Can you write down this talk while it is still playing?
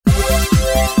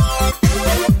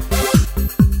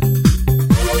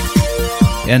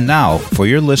And now, for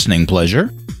your listening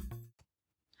pleasure.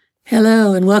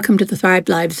 Hello, and welcome to the Thrive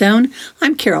Life Zone.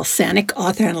 I'm Carol Sanick,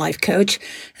 author and life coach,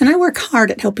 and I work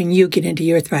hard at helping you get into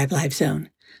your Thrive Life Zone.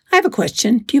 I have a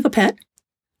question. Do you have a pet?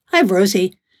 I have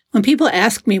Rosie. When people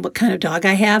ask me what kind of dog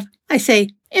I have, I say,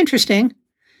 interesting.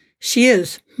 She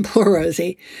is. Poor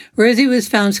Rosie. Rosie was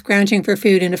found scrounging for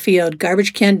food in a field,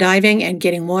 garbage can diving, and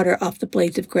getting water off the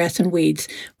blades of grass and weeds,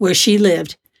 where she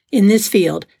lived, in this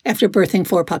field, after birthing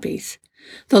 4 puppies.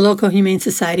 The local Humane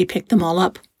Society picked them all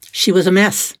up. She was a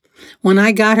mess. When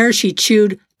I got her, she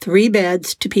chewed 3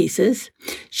 beds to pieces.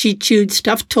 She chewed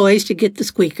stuffed toys to get the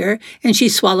squeaker, and she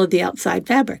swallowed the outside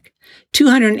fabric.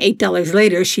 $208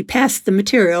 later, she passed the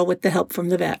material with the help from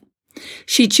the vet.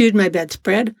 She chewed my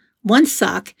bedspread, 1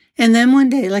 sock, and then one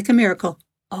day, like a miracle,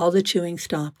 all the chewing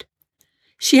stopped.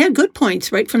 She had good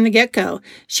points right from the get-go.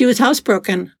 She was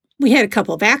housebroken. We had a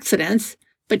couple of accidents,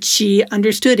 but she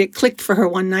understood it clicked for her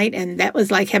one night, and that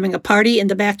was like having a party in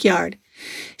the backyard.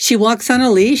 She walks on a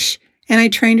leash, and I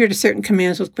trained her to certain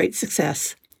commands with great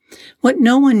success. What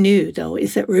no one knew, though,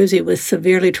 is that Rosie was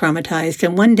severely traumatized,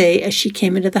 and one day, as she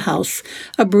came into the house,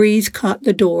 a breeze caught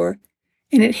the door,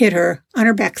 and it hit her on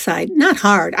her backside. Not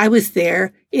hard. I was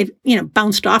there. It,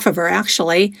 bounced off of her,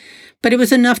 actually, but it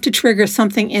was enough to trigger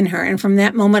something in her, and from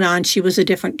that moment on, she was a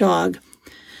different dog.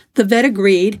 The vet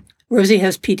agreed. Rosie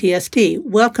has PTSD.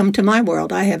 Welcome to my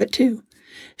world. I have it too.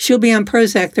 She'll be on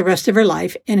Prozac the rest of her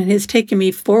life, and it has taken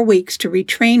me 4 weeks to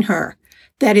retrain her.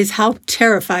 That is how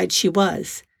terrified she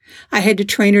was. I had to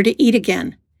train her to eat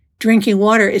again. Drinking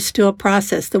water is still a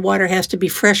process. The water has to be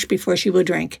fresh before she will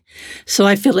drink. So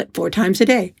I fill it 4 times a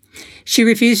day. She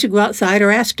refused to go outside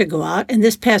or ask to go out, and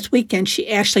this past weekend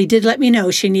she actually did let me know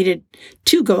she needed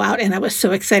to go out, and I was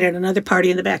so excited, another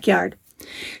party in the backyard.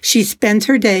 She spends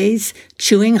her days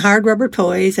chewing hard rubber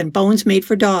toys and bones made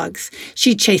for dogs.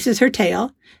 She chases her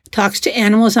tail, talks to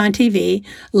animals on TV,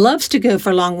 loves to go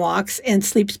for long walks, and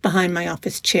sleeps behind my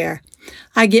office chair.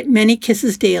 I get many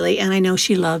kisses daily, and I know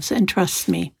she loves and trusts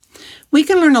me. We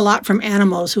can learn a lot from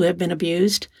animals who have been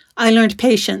abused. I learned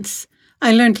patience.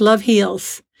 I learned love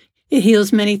heals. It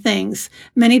heals many things.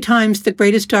 Many times, the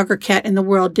greatest dog or cat in the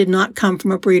world did not come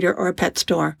from a breeder or a pet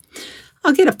store.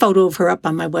 I'll get a photo of her up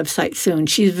on my website soon.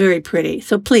 She's very pretty.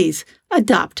 So please,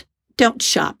 adopt. Don't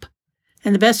shop.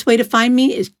 And the best way to find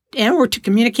me is, or to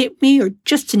communicate with me, or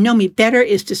just to know me better,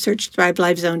 is to search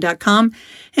thrivelifezone.com.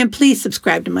 And please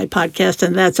subscribe to my podcast.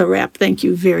 And that's a wrap. Thank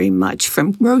you very much.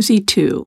 From Rosie too.